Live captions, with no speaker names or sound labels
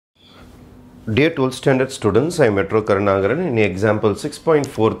Dear 12th standard students, I am Metro Karunagaran. In example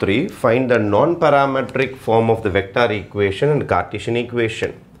 6.43, find the non-parametric form of the vector equation and Cartesian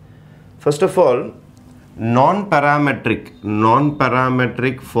equation. First of all, non-parametric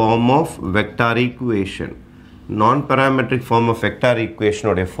form of vector equation. Non-parametric form of vector equation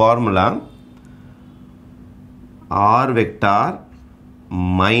or a formula R vector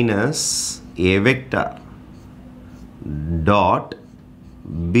minus A vector dot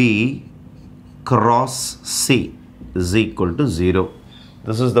B cross C is equal to 0.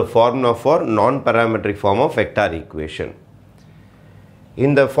 This is the formula for non-parametric form of vector equation.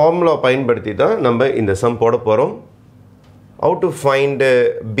 In the formula பயன்படுத்தி தான் நம்ம இந்த sum போட போறோம். How to find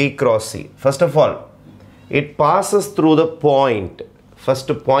B cross C? First of all, it passes through the point. First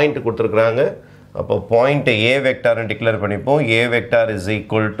point கொடுத்திருக்காங்க. அப்போ point A vector னு declare பண்ணிப்போம். A vector is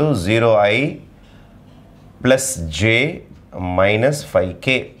equal to 0i plus j minus 5k.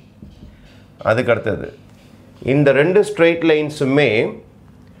 அதுக்கு அடுத்தது இந்த ரெண்டு ஸ்ட்ரெயிட் லைன்ஸுமே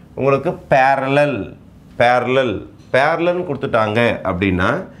உங்களுக்கு parallel கொடுத்துட்டாங்க அப்படின்னா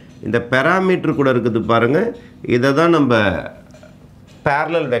இந்த பாராமீட்டர் கூட இருக்குது பாருங்க, இதை தான் நம்ம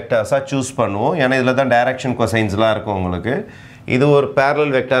parallel வெக்டர்ஸாக சூஸ் பண்ணுவோம். ஏன்னா இதில் தான் டைரக்ஷன் கொசைன்ஸ்லாம் இருக்கும். உங்களுக்கு இது ஒரு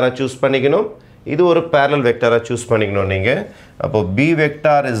parallel வெக்டராக சூஸ் பண்ணிக்கணும், இது ஒரு parallel வெக்டராக சூஸ் பண்ணிக்கணும் நீங்கள். அப்போ b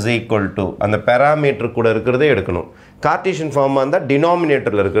vector is equal to அந்த பாராமீட்டர் கூட இருக்கிறதே எடுக்கணும். கார்ட்டீசியன் ஃபார்மாக இருந்தால்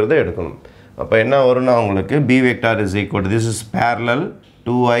டினாமினேட்டரில் இருக்கிறதே எடுக்கணும். அப்போ என்ன வரும்னா உங்களுக்கு b vector is equal to this is parallel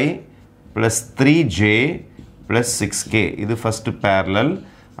 2i plus 3j plus 6k. இது ஃபர்ஸ்ட் parallel.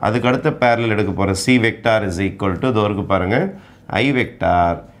 அதுக்கு அடுத்த parallel எடுக்க போகிற c vector is equal to இதோ இருக்கு பாருங்க, i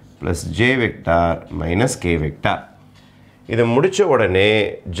vector plus j vector minus k vector. இது முடிச்ச உடனே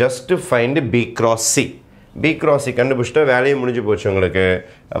just find b cross c. b cross c கண்டுபிடிச்சிட்டா வேலையை முடிஞ்சு போச்சு உங்களுக்கு.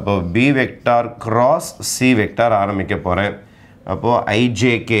 அப்போ b vector cross c vector ஆரம்பிக்க போகிறேன். அப்போ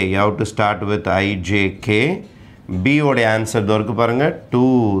ijk, you have to start with ijk. b ஓட ஆன்சர் இதோ இருக்கு பாருங்க 2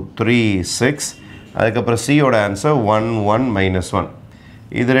 3 6. அதுக்கப்புறம் c ஓட ஆன்சர் 1 1 minus 1.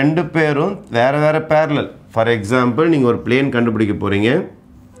 இது ரெண்டு பேரும் வேறு வேறு parallel. ஃபார் எக்ஸாம்பிள் நீங்கள் ஒரு பிளேன் கண்டுபிடிக்க போகிறீங்க.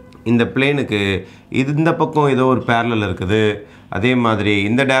 இந்த பிளேனுக்கு இந்த பக்கம் ஏதோ ஒரு parallel இருக்குது, அதே மாதிரி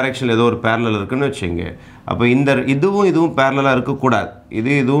இந்த டைரக்ஷனில் ஏதோ ஒரு parallel இருக்குன்னு வச்சுங்க. அப்போ இதுவும் parallel இருக்கக்கூடாது,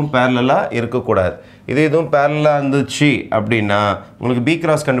 இதுவும் parallel இருக்கக்கூடாது. இதுவும் parallel இருந்துச்சு அப்படின்னா உங்களுக்கு b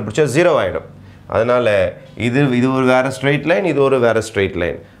cross கண்டுபிடிச்சா 0 ஆகிடும். அதனால் இது ஒரு வேறு ஸ்ட்ரெயிட் லைன், இது ஒரு வேறு ஸ்ட்ரெயிட்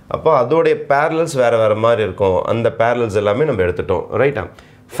லைன். அப்போ அதோடைய parallels வேறு மாதிரி இருக்கும். அந்த parallels எல்லாமே நம்ம எடுத்துட்டோம். ரைட்டா?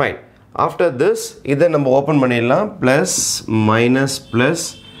 ஃபைன். ஆஃப்டர் திஸ் இதை நம்ம ஓப்பன் பண்ணிடலாம். ப்ளஸ் மைனஸ் ப்ளஸ்,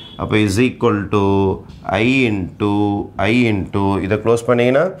 அப்போ is equal to i into இதை க்ளோஸ்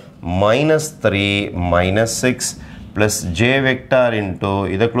பண்ணிங்கன்னா minus 3 minus 6 plus j vector into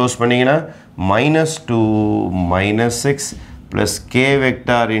இதை க்ளோஸ் பண்ணிங்கன்னா minus 2 minus 6 plus k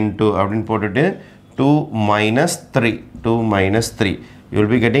vector into அப்படின்னு போட்டுட்டு 2 minus 3 you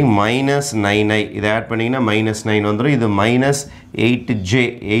will be getting minus 9i. இதை ஆட் பண்ணிங்கன்னா minus 9 வந்துடும். இது minus 8j,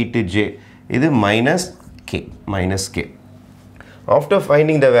 இது minus k. After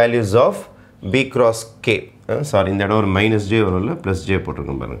finding the values of b cross k, sorry, இந்த இடம் ஒரு minus j வரும்ல, plus j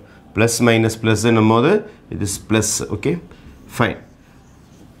போட்டிருக்கோம் பாருங்க. plus minus plus என்னும் போது இது plus. Okay fine.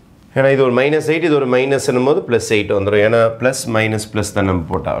 ஏன்னா இது ஒரு minus 8, இது ஒரு minus என்னும் போது plus 8 வந்துடும். ஏன்னா plus minus plus தான் நம்ம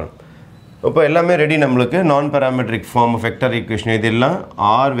போட்டாகும். இப்போ எல்லாமே ரெடி நம்மளுக்கு. நான் parametric form of vector equation இதெல்லாம்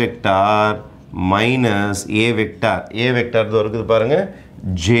r vector minus a vector இது இருக்குது பாருங்க,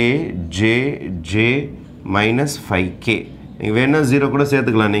 j minus 5k. நீங்கள் வேணால் 0 கூட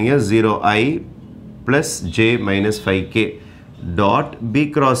சேர்த்துக்கலாம். நீங்கள் 0i plus j minus 5k dot b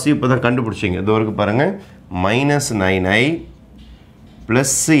cross c இப்போ தான் கண்டுபிடிச்சிங்க. இது வரைக்கும் பாருங்கள், minus 9i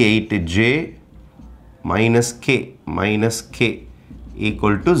plus 8j minus k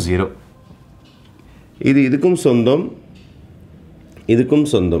equal to 0. இது இதுக்கும்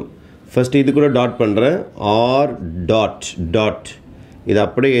சொந்தம். ஃபஸ்ட்டு இது கூட டாட் பண்ணுறேன், r டாட் இது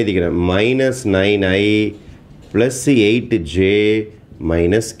அப்படியே எழுதிக்கிறேன், minus 9i plus 8j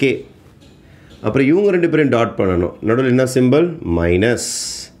minus k. அப்புறம் இவங்க ரெண்டு பேரும் டாட் பண்ணணும். நடுவில் என்ன simple? Minus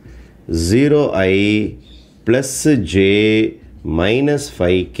 0i plus j minus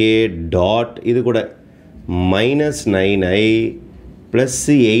 5k dot இது கூட minus 9i plus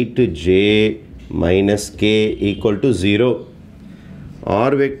 8j minus k equal to 0.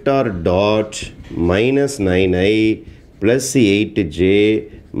 r vector dot minus 9i plus 8j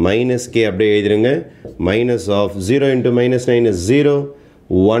minus k அப்படியே எழுதிருங்க. minus of 0 into minus 9 is 0,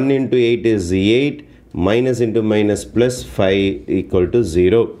 1 into 8 is 8, minus into minus plus 5 equal to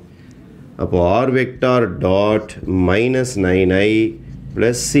 0. அப்போ r vector dot minus 9i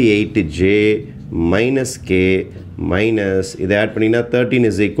plus 8j minus k minus இதை add பண்ணினா 13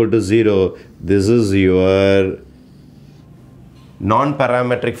 is equal to 0. This is your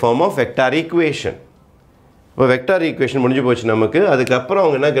non-parametric form of vector equation. இப்போ vector equation முடிஞ்சு போச்சு நமக்கு. அதுக்கப்புறம்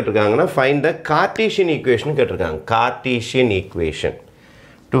அவங்க என்ன கேட்டிருக்காங்கன்னா find the Cartesian equation கேட்டிருக்காங்க. Cartesian equation.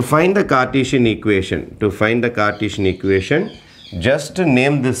 To find the Cartesian equation, just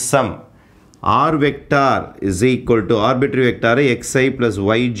name this sum. R vector is equal to arbitrary vector xi plus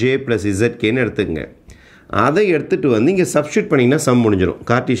yj plus zk ன்னு எடுத்துங்க. அதை எடுத்துட்டு வந்து இங்கே சப்ஸ்டியூட் பண்ணிங்கன்னா சம் முடிஞ்சிடும்.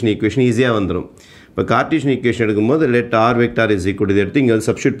 Cartesian equation ஈஸியாக வந்துடும். இப்போ Cartesian equation எடுக்கும்போது let r vector is equal to இதை எடுத்து இங்கே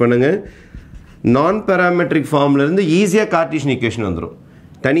சப்ஸ்டியூட் பண்ணுங்கள். நான் பேராமெட்ரிக் ஃபார்ம்லேருந்து ஈஸியாக Cartesian equation வந்துடும்.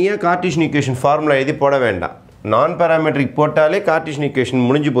 தனியாக Cartesian equation ஃபார்முலா எழுதி போட வேண்டாம். நான் பேராமெட்ரிக் போட்டாலே Cartesian equation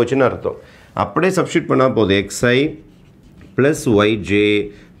முடிஞ்சு போச்சுன்னு அர்த்தம். அப்படியே சப்ஸ்டியூட் பண்ணால் போதும். xi plus yj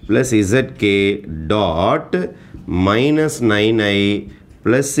plus zk dot minus 9i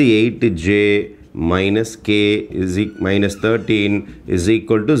plus 8j minus k is minus 13 is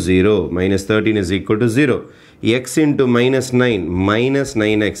equal to 0. Minus 13 is equal to 0. x into minus 9 minus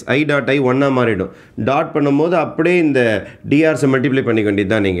 9x I dot I 1 மாறிடும். Dot பண்ணும்போது அப்படியே இந்த dr multiply பண்ணிக்க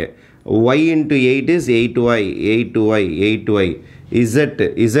வேண்டியது தான் நீங்கள். y into 8 is 8y 8y 8y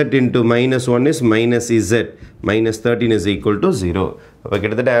z into minus 1 is minus z minus 13 is equal to 0. அப்போ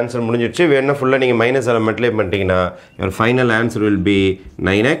கிட்டத்தட்ட ஆன்சர் முடிஞ்சிடுச்சு. வேணும்னா ஃபுல்லாக நீங்கள் மைனஸ் மல்டிப்ளை பண்ணிட்டீங்கன்னா your final answer will be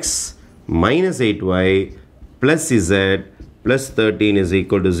 9x minus 8y plus z plus 13 is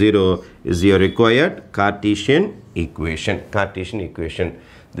equal to 0 is your required Cartesian equation.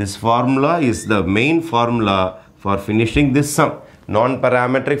 This formula is the main formula for finishing this sum.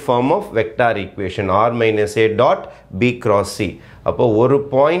 Non-parametric form of vector equation r minus a dot b cross c. அப்போ ஒரு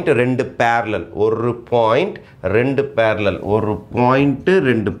point ரெண்டு parallel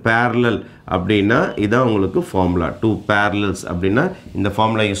அப்படின்னா இதான் உங்களுக்கு formula. 2 parallels அப்படின்னா இந்த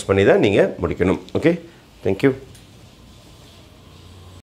formula use பண்ணி தான் நீங்கள் முடிக்கணும். Okay, thank you.